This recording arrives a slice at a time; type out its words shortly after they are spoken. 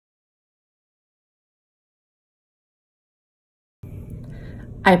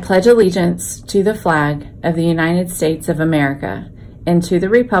I pledge allegiance to the flag of the United States of America and to the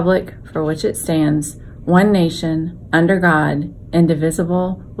republic for which it stands, one nation, under God,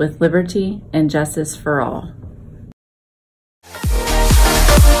 indivisible, with liberty and justice for all.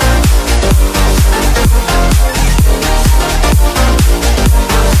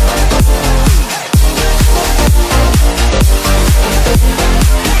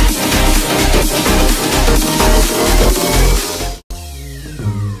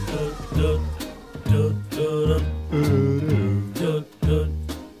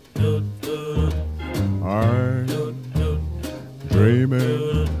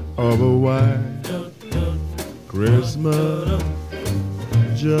 Dreaming of a white Christmas,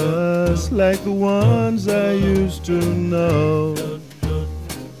 just like the ones I used to know,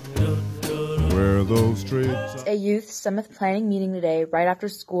 where those streets. A youth summit planning meeting today right after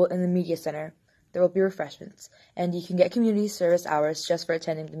school in the media center. There will be refreshments, and you can get community service hours just for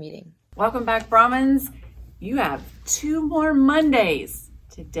attending the meeting. Welcome back, Brahmins. You have 2 more Mondays.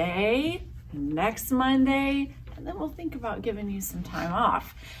 Today, next Monday, and then we'll think about giving you some time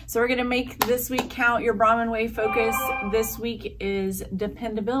off. So we're gonna make this week count. Your Brahmin Way focus this week is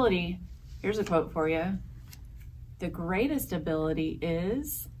dependability. Here's a quote for you. The greatest ability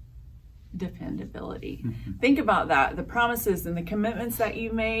is dependability. Think about that, the promises and the commitments that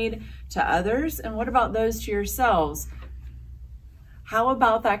you made to others, and what about those to yourselves? How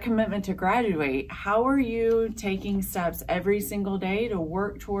about that commitment to graduate? How are you taking steps every single day to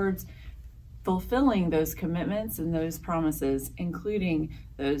work towards fulfilling those commitments and those promises, including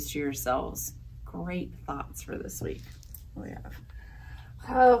those to yourselves? Great thoughts for this week. What do we have?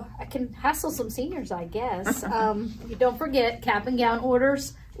 Oh, I can hassle some seniors, I guess. You don't forget cap and gown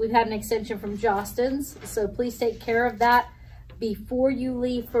orders. We've had an extension from Jostens, so please take care of that before you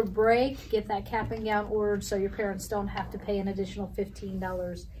leave for break. Get that cap and gown ordered so your parents don't have to pay an additional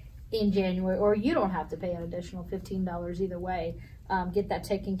 $15 in January, or you don't have to pay an additional $15 either way. Get that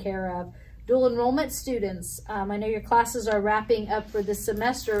taken care of. Dual enrollment students, I know your classes are wrapping up for this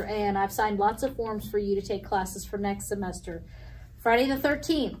semester, and I've signed lots of forms for you to take classes for next semester. Friday the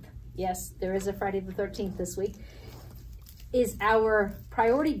 13th, yes, there is a Friday the 13th this week, is our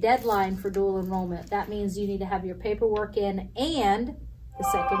priority deadline for dual enrollment. That means you need to have your paperwork in and, the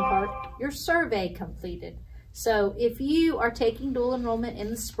second part, your survey completed. So if you are taking dual enrollment in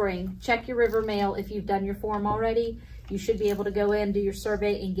the spring, check your River Mail if you've done your form already. You should be able to go in, do your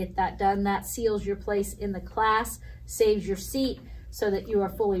survey, and get that done. That seals your place in the class, saves your seat so that you are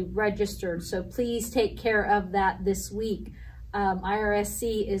fully registered. So please take care of that this week.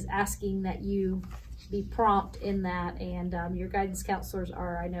 IRSC is asking that you be prompt in that, and your guidance counselors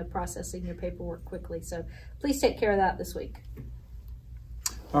are, I know, processing your paperwork quickly. So please take care of that this week.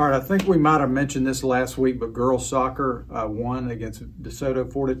 All right, I think we might have mentioned this last week, but girls soccer won against DeSoto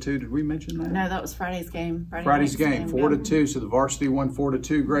 4-2. Did we mention that? No, that was Friday's game. Friday's game, 4-2. So the varsity won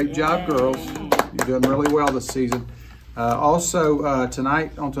 4-2. Great job, girls. You're doing really well this season. Also,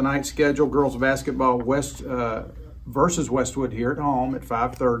 tonight on tonight's schedule, girls basketball versus Westwood here at home at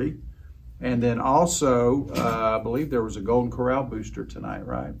 5:30. And then also, I believe there was a Golden Corral booster tonight,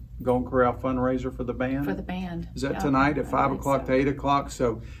 right? Golden Corral fundraiser for the band? For the band. Is that tonight at 5 o'clock to 8 o'clock?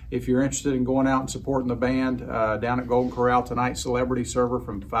 So if you're interested in going out and supporting the band down at Golden Corral tonight, celebrity server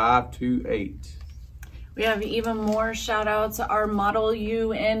from 5 to 8. We have even more shout outs. Our Model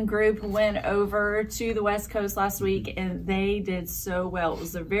UN group went over to the West Coast last week and they did so well. It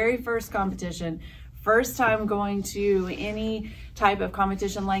was their very first competition. First time going to any type of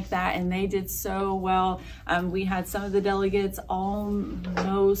competition like that, and they did so well. We had some of the delegates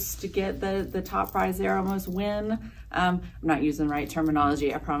almost get the top prize there, almost win. I'm not using the right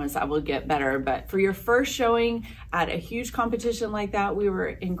terminology. I promise I will get better. But for your first showing at a huge competition like that, we were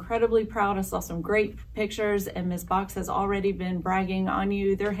incredibly proud. I saw some great pictures, and Ms. Box has already been bragging on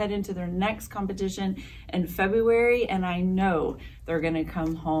you. They're heading to their next competition in February, and I know they're gonna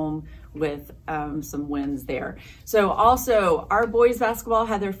come home with some wins there. So also, our boys basketball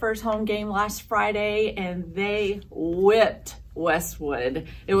had their first home game last Friday, and they whipped Westwood.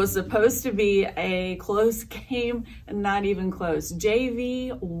 It was supposed to be a close game, not even close.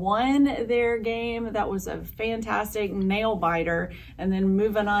 JV won their game. That was a fantastic nail biter. And then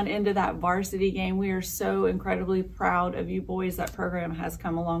moving on into that varsity game, we are so incredibly proud of you boys. That program has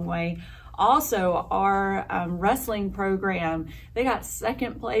come a long way. Also, our wrestling program, they got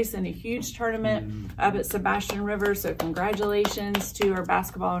second place in a huge tournament up at Sebastian River. So congratulations to our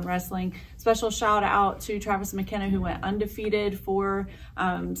basketball and wrestling. Special shout out to Travis McKenna, who went undefeated for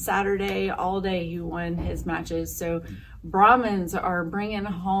Saturday all day. He won his matches. So Brahmins are bringing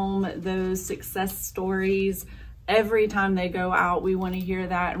home those success stories Every time they go out, we want to hear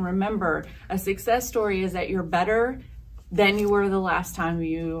that. And remember, a success story is that you're better than you were the last time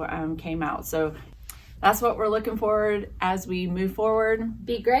you came out. So that's what we're looking forward as we move forward.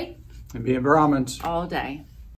 Be great. And be in Brahmins all day.